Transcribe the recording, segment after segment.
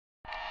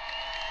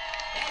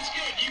That's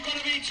good. You've got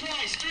to be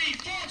twice, 3,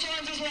 4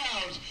 times as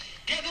loud.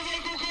 Get the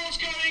vocal cords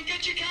going.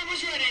 Get your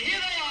cameras ready. Here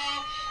they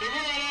are. The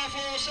Royal Air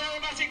Force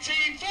Aerobatic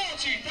Team for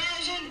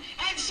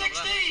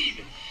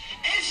 2016.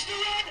 It's the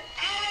Red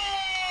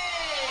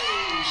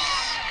Arrows.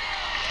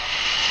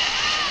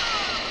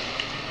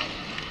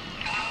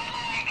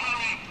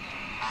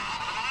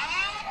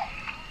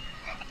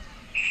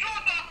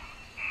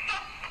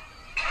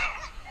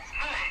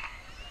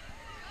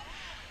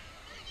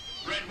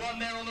 Red 1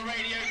 there on the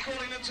radio,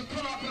 calling them to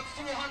pull up at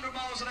 400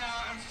 miles an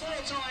hour and 4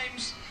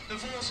 times the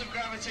force of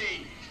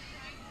gravity.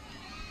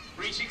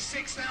 Reaching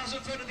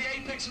 6,000 foot at the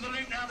apex of the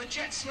loop now, the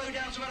jets slow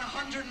down to about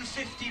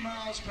 150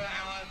 miles per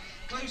hour,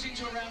 closing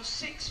to around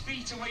 6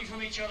 feet away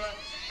from each other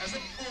as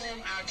they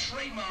form our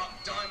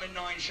trademark Diamond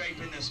 9 shape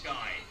in the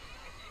sky.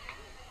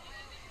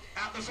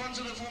 At the front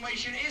of the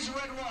formation is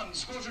Red 1,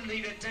 squadron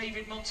leader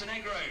David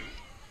Montenegro.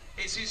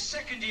 It's his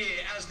second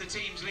year as the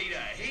team's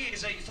leader. He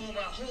is a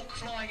former Hawk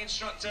flying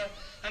instructor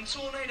and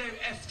Tornado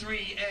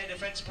F3 air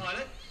defense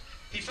pilot.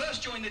 He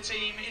first joined the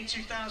team in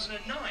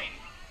 2009,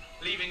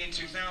 leaving in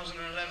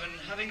 2011,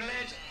 having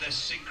led the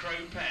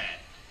Synchro pair.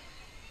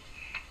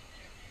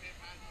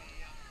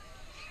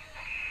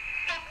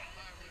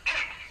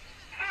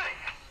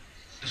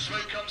 The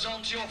smoke comes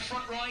on to your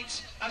front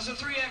right as the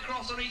 3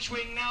 aircraft on each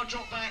wing now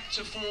drop back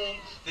to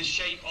form the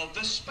shape of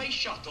the space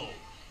shuttle.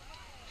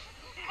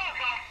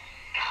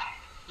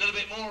 A little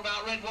bit more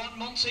about Red 1,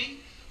 Monty.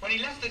 When he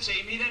left the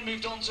team, he then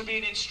moved on to be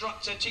an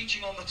instructor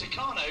teaching on the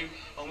Tucano,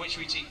 on which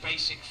we teach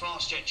basic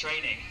fast jet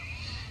training.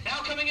 Now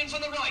coming in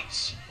from the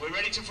right, we're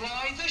ready to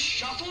fly the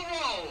shuttle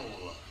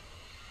roll.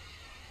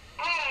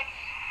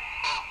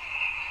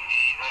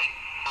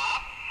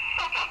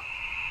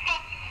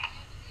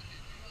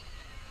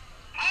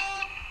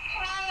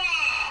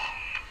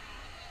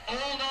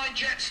 All 9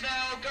 jets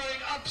now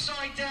going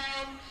upside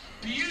down.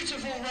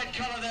 Beautiful red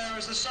colour there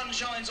as the sun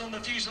shines on the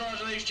fuselage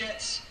of those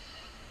jets.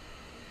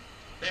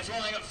 They're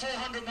flying at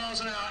 400 miles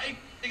an hour,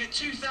 aiming at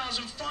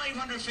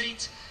 2,500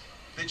 feet.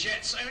 The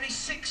jets only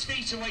 6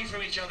 feet away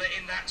from each other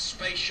in that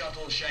space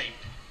shuttle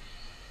shape.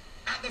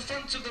 At the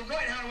front of the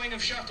right-hand wing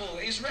of shuttle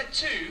is Red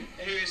 2,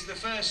 who is the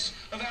first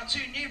of our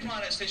 2 new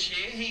pilots this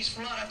year. He's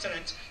Flight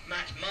Lieutenant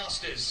Matt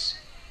Masters.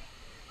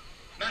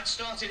 Matt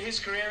started his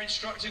career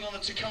instructing on the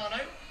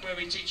Tucano, where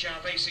we teach our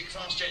basic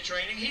fast jet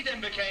training. He then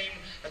became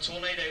a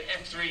Tornado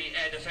F3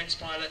 air defense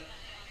pilot,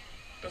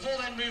 before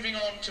then moving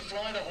on to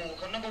fly the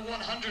Hawk on number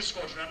 100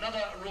 Squadron,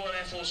 another Royal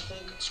Air Force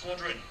Hawk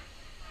squadron.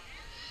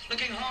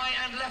 Looking high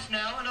and left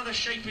now, another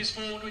shape is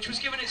formed, which was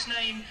given its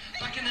name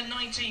back in the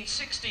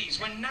 1960s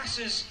when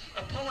NASA's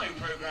Apollo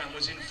program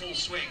was in full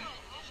swing.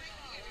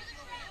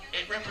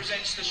 It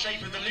represents the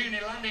shape of the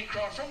lunar landing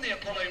craft from the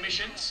Apollo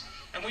missions,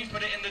 and we've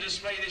put it in the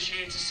display this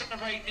year to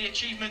celebrate the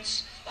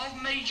achievements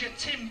of Major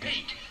Tim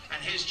Peake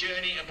and his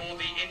journey aboard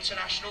the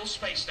International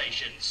Space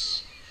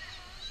Stations.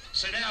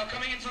 So now,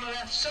 coming in from the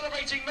left,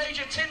 celebrating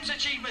Major Tim's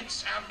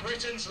achievements and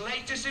Britain's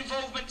latest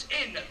involvement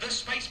in the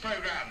space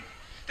program.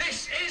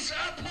 This is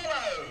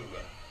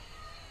Apollo!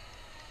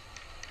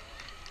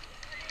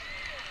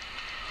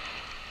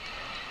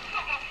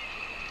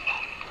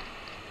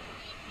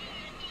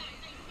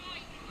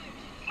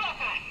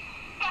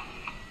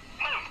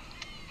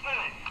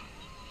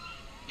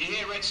 You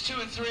hear Reds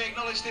 2 and 3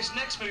 acknowledge this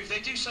next move.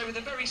 They do so with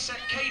a very set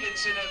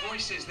cadence in their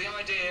voices. The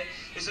idea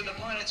is that the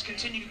pilots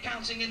continue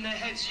counting in their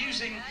heads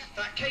using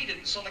that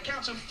cadence. On the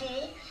count of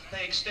 4,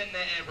 they extend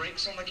their air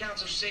brakes. On the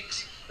count of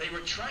 6, they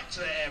retract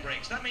their air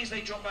brakes. That means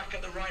they drop back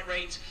at the right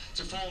rate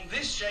to form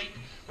this shape,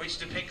 which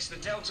depicts the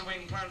delta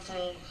wing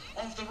platform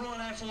of the Royal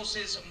Air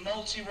Force's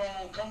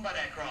multi-role combat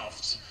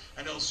aircraft.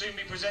 And it'll soon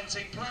be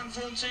presenting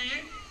platform to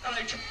you.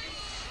 Hello.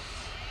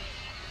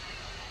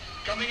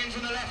 Coming in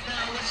from the left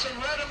now with some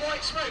red and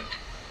white smoke.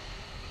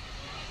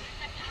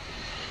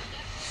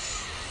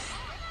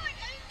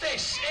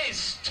 This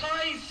is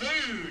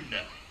Typhoon.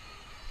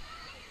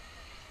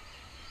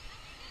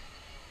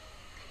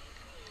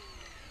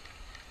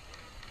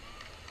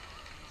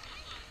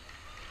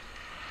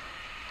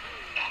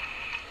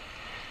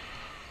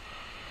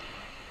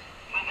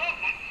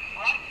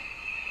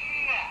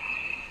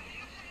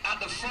 At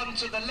the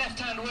front of the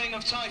left-hand wing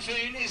of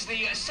Typhoon is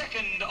the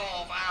second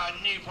of our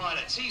new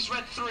pilots. He's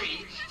Red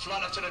 3,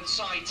 Flight Lieutenant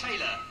Cy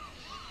Taylor.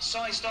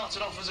 Cy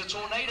started off as a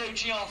Tornado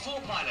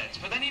GR4 pilot,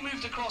 but then he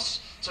moved across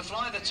to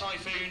fly the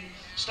Typhoon,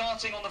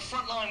 starting on the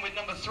front line with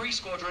number 3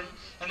 Squadron,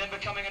 and then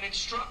becoming an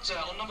instructor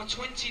on number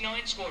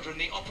 29 Squadron,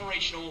 the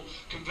Operational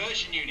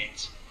Conversion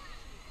Unit.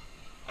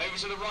 Over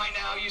to the right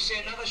now, you see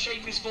another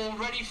shape is formed,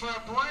 ready for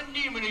a brand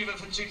new manoeuvre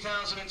for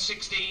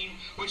 2016,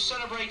 which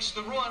celebrates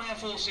the Royal Air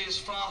Force's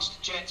fast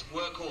jet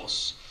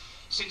workhorse.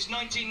 Since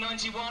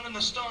 1991 and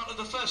the start of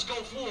the First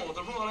Gulf War,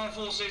 the Royal Air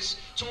Force's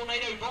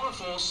Tornado Bomber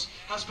Force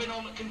has been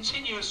on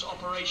continuous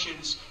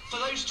operations for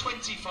those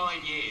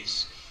 25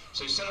 years.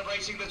 So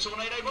celebrating the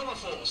Tornado Bomber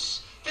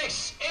Force,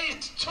 this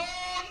is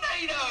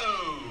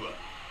Tornado!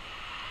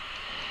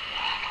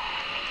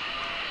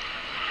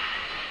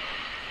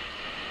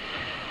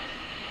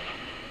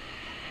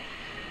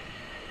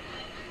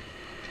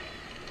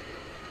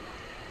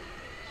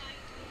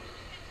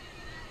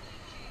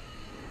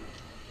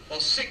 Well,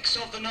 6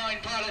 of the 9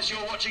 pilots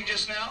you're watching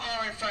just now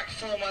are in fact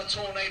former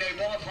Tornado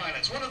bomber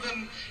pilots. One of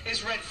them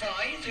is Red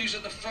 5, who's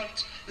at the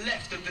front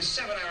left of the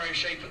 7-arrow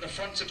shape at the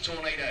front of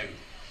Tornado.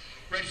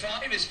 Red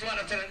 5 is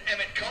Flight Lieutenant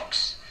Emmett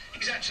Cox.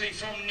 He's actually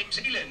from New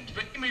Zealand,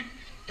 but he moved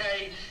to the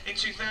UK in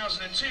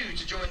 2002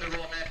 to join the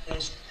Royal Air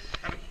Force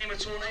and became a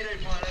Tornado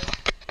pilot,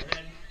 and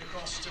then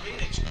across to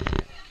Phoenix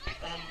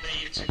on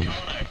the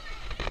Tucano.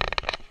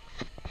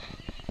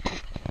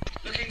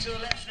 Looking to the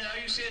left now,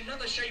 you see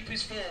another shape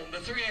is formed. The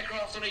 3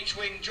 aircraft on each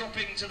wing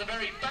dropping to the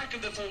very back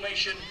of the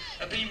formation,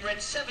 a beam Red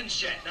 7's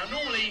jet. Now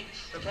normally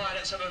the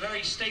pilots have a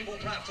very stable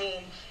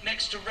platform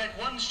next to Red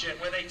 1's jet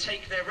where they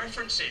take their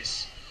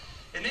references.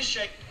 In this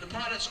shape, the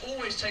pilots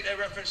always take their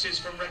references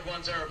from Red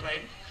 1's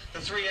aeroplane.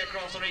 The 3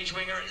 aircraft on each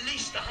wing are at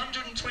least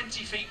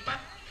 120 feet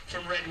back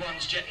from Red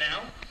 1's jet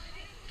now,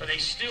 but they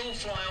still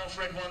fly off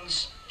Red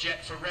 1's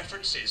jet for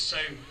references, so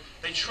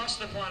they trust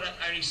the pilot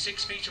only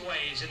 6 feet away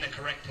is in the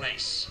correct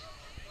place.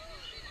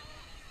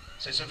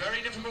 So it's a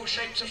very difficult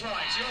shape to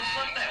fly. It's your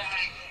front left.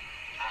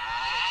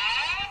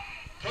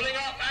 Pulling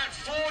up at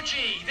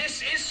 4G.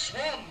 This is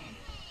Swan.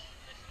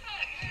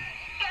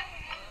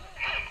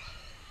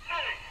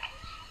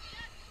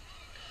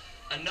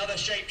 Another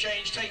shape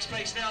change takes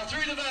place now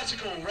through the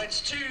vertical.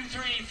 Reds 2,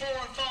 3, 4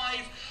 and 5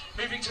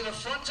 moving to the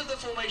front of the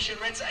formation.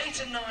 Reds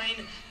 8 and 9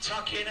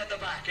 tuck in at the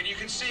back. And you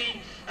can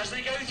see as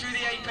they go through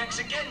the apex,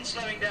 again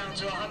slowing down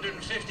to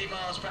 150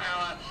 miles per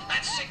hour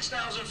at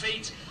 6,000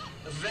 feet.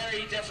 A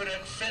very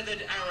definite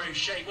feathered arrow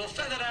shape. Well,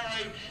 feathered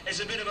arrow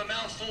is a bit of a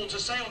mouthful to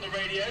say on the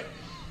radio,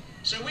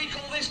 so we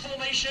call this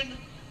formation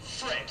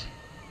Fred.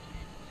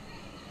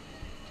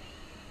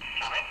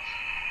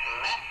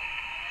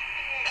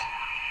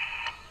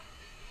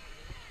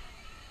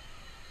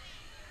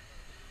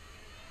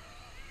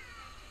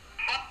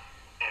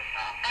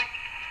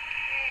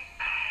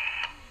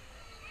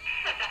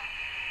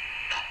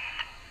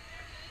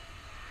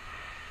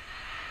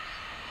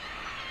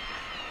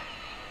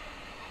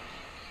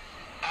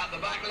 At the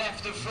back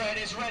left of Fred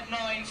is Red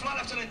 9,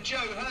 Flight Lieutenant Joe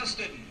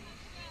Hurston.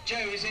 Joe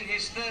is in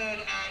his 3rd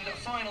and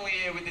final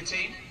year with the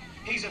team.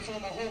 He's a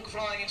former Hawk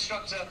flying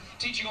instructor,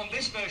 teaching on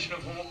this version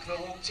of Hawk, the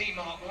Hawk T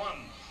Mark 1.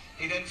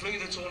 He then flew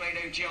the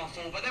Tornado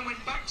GR4, but then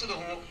went back to the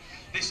Hawk,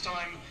 this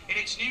time in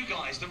its new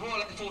guise, the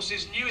Royal Air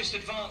Force's newest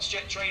advanced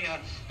jet trainer,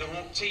 the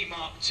Hawk T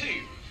Mark 2.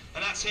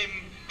 And that's him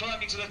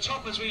climbing to the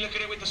top as we look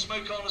at it with the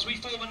smoke on, as we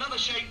form another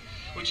shape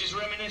which is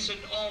reminiscent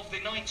of the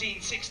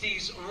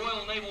 1960s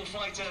Royal Naval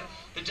fighter,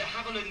 the de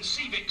Havilland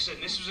Sea Vixen.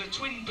 This was a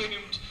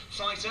twin-boomed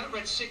fighter,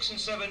 Red 6 and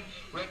 7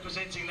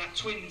 representing that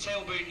twin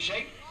tail boom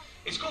shape.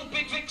 It's called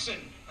Big Vixen,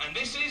 and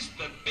this is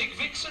the Big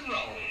Vixen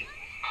roll.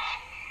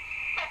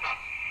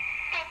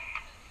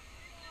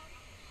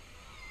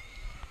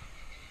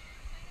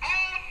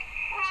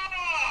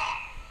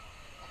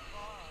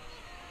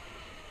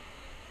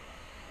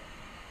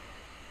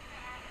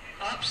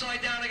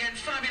 Upside down again,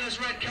 fabulous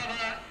red colour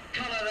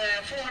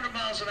there, 400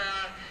 miles an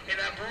hour in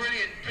that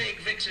brilliant Big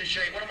Vixen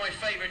shape, one of my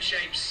favourite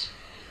shapes.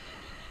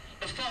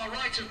 The far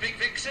right of Big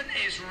Vixen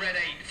is Red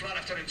 8, Flight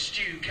Lieutenant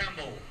Stu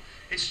Campbell.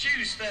 It's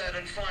Stu's 3rd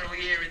and final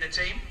year in the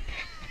team.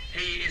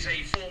 He is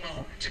a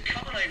former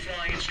Tucano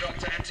flying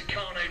instructor and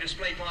Tucano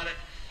display pilot.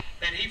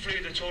 Then he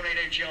flew the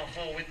Tornado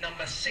GR4 with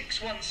number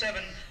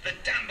 617, the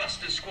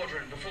Dambusters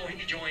Squadron, before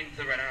he joined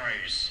the Red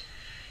Arrows.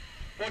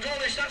 Well,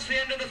 Dawlish, that's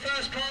the end of the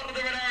first part of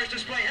the Red Arrows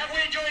display. Have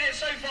we enjoyed it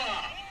so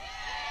far?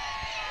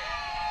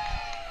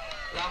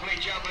 Lovely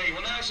jubbly.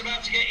 Well, now it's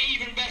about to get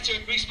even better.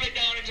 We split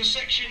down into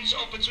sections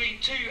of between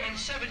 2 and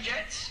 7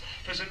 jets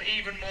for some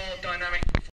even more dynamic